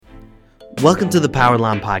Welcome to the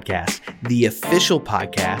Powerline Podcast, the official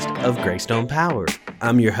podcast of Greystone Power.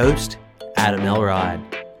 I'm your host, Adam Elrod.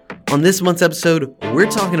 On this month's episode, we're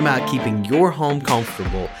talking about keeping your home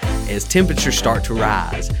comfortable as temperatures start to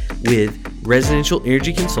rise with residential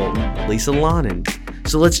energy consultant Lisa Lonan.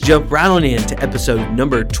 So let's jump right on into episode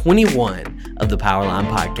number 21 of the Powerline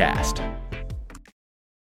Podcast.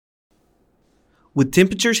 With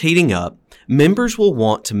temperatures heating up, members will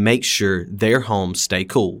want to make sure their homes stay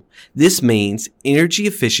cool. This means energy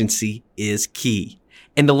efficiency is key.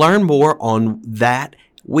 And to learn more on that,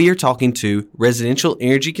 we are talking to residential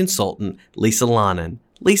energy consultant Lisa Lonan.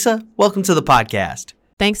 Lisa, welcome to the podcast.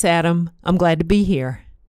 Thanks, Adam. I'm glad to be here.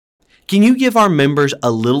 Can you give our members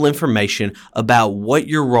a little information about what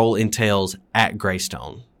your role entails at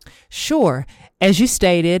Greystone? Sure. As you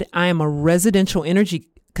stated, I am a residential energy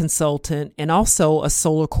consultant and also a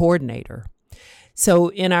solar coordinator.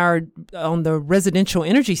 So on the residential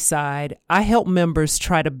energy side, I help members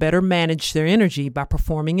try to better manage their energy by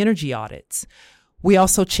performing energy audits. We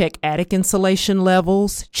also check attic insulation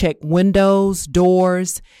levels, check windows,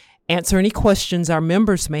 doors, answer any questions our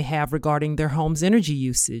members may have regarding their home's energy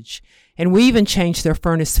usage, and we even change their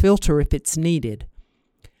furnace filter if it's needed.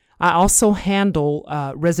 I also handle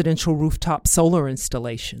residential rooftop solar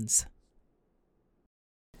installations.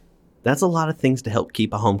 That's a lot of things to help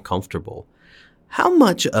keep a home comfortable. How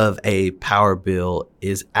much of a power bill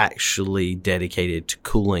is actually dedicated to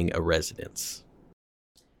cooling a residence?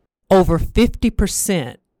 Over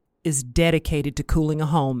 50% is dedicated to cooling a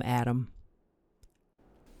home, Adam.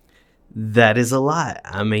 That is a lot.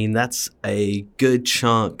 I mean, that's a good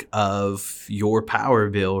chunk of your power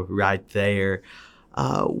bill right there.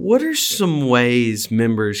 What are some ways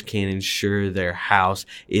members can ensure their house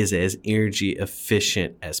is as energy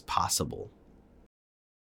efficient as possible?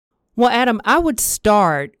 Well, Adam, I would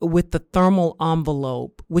start with the thermal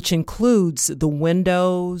envelope, which includes the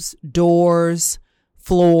windows, doors,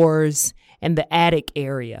 floors, and the attic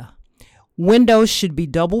area. Windows should be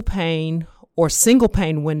double pane or single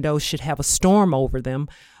pane windows should have a storm over them,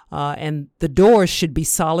 and the doors should be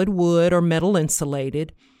solid wood or metal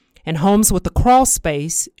insulated. And homes with a crawl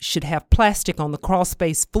space should have plastic on the crawl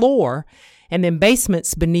space floor, and then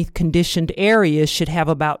basements beneath conditioned areas should have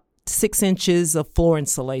about 6 inches of floor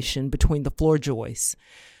insulation between the floor joists.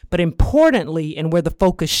 But importantly, and where the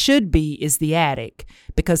focus should be, is the attic,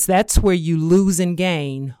 because that's where you lose and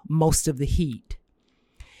gain most of the heat.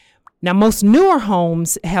 Now, most newer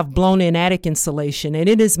homes have blown-in attic insulation, and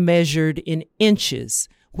it is measured in inches,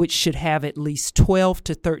 which should have at least 12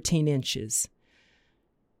 to 13 inches.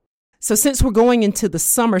 So since we're going into the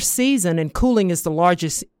summer season and cooling is the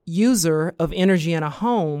largest user of energy in a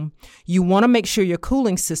home, you want to make sure your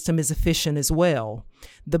cooling system is efficient as well.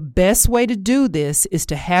 The best way to do this is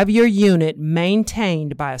to have your unit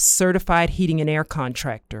maintained by a certified heating and air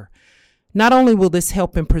contractor. Not only will this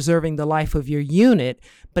help in preserving the life of your unit,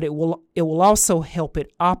 but it will also help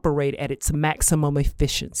it operate at its maximum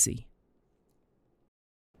efficiency.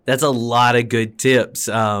 That's a lot of good tips.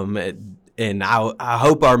 And I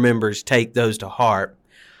hope our members take those to heart.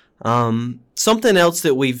 Something else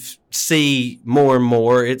that we see more and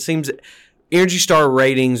more, it seems Energy Star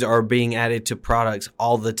ratings are being added to products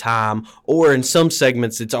all the time, or in some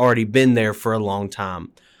segments, it's already been there for a long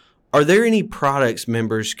time. Are there any products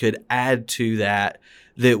members could add to that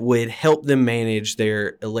would help them manage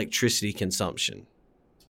their electricity consumption?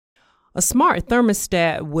 A smart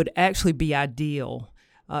thermostat would actually be ideal.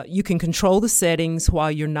 You can control the settings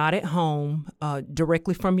while you're not at home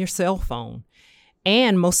directly from your cell phone.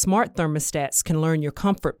 And most smart thermostats can learn your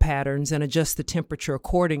comfort patterns and adjust the temperature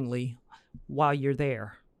accordingly while you're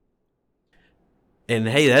there. And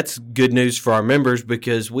hey, that's good news for our members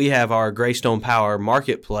because we have our Greystone Power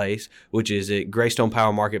Marketplace, which is at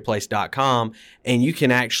GreystonePowerMarketplace.com, and you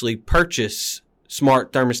can actually purchase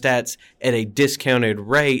smart thermostats at a discounted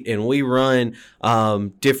rate, and we run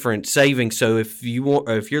different savings. So if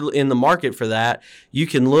you're in the market for that, you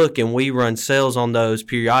can look, and we run sales on those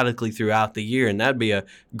periodically throughout the year, and that'd be a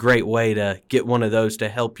great way to get one of those to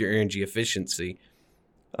help your energy efficiency.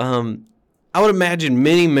 I would imagine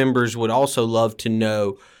many members would also love to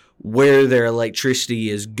know where their electricity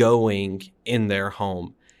is going in their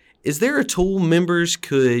home. Is there a tool members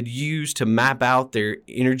could use to map out their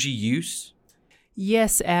energy use?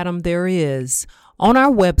 Yes, Adam, there is. On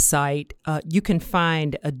our website, you can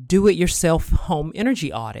find a do-it-yourself home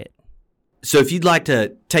energy audit. So if you'd like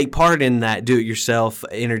to take part in that do-it-yourself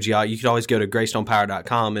energy audit, you could always go to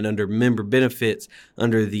GreystonePower.com, and under member benefits,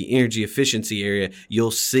 under the energy efficiency area,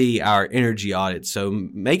 you'll see our energy audit. So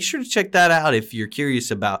make sure to check that out if you're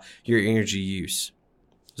curious about your energy use.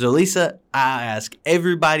 So Lisa, I ask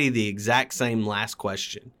everybody the exact same last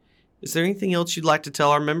question. Is there anything else you'd like to tell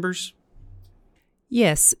our members?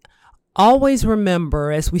 Yes. Always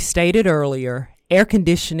remember, as we stated earlier, air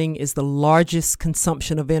conditioning is the largest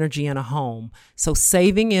consumption of energy in a home, so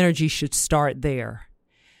saving energy should start there.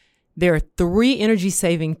 There are 3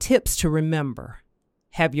 energy-saving tips to remember.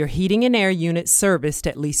 Have your heating and air unit serviced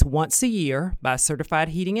at least once a year by a certified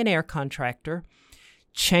heating and air contractor.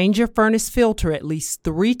 Change your furnace filter at least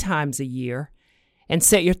 3 times a year, and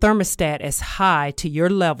set your thermostat as high to your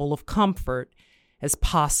level of comfort as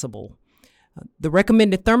possible. The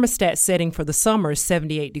recommended thermostat setting for the summer is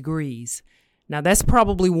 78 degrees. Now, that's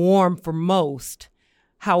probably warm for most.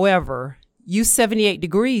 However, use 78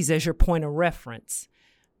 degrees as your point of reference.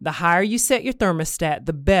 The higher you set your thermostat,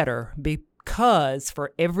 the better, because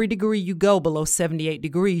for every degree you go below 78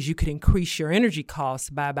 degrees, you could increase your energy costs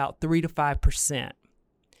by about 3 to 5%.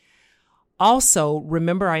 Also,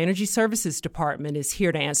 remember our Energy Services Department is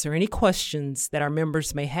here to answer any questions that our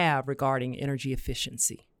members may have regarding energy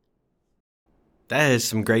efficiency. That is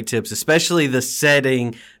some great tips, especially the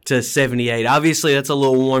setting to 78. Obviously, that's a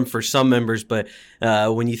little warm for some members, but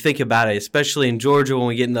when you think about it, especially in Georgia when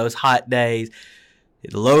we get in those hot days,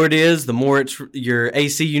 the lower it is, the more your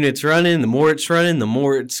AC unit's running, the more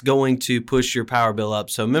it's going to push your power bill up.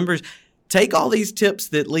 So members, take all these tips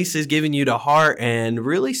that Lisa's giving you to heart and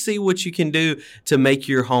really see what you can do to make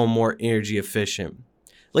your home more energy efficient.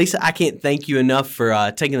 Lisa, I can't thank you enough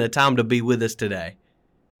for taking the time to be with us today.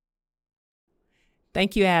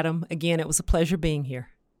 Thank you, Adam. Again, it was a pleasure being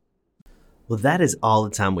here. Well, that is all the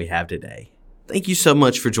time we have today. Thank you so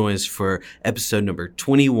much for joining us for episode number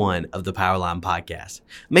 21 of the Powerline Podcast.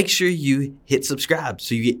 Make sure you hit subscribe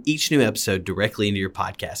so you get each new episode directly into your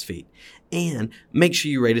podcast feed. And make sure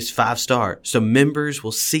you rate us 5-star so members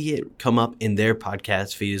will see it come up in their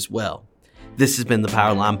podcast feed as well. This has been the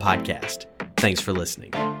Powerline Podcast. Thanks for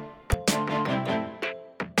listening.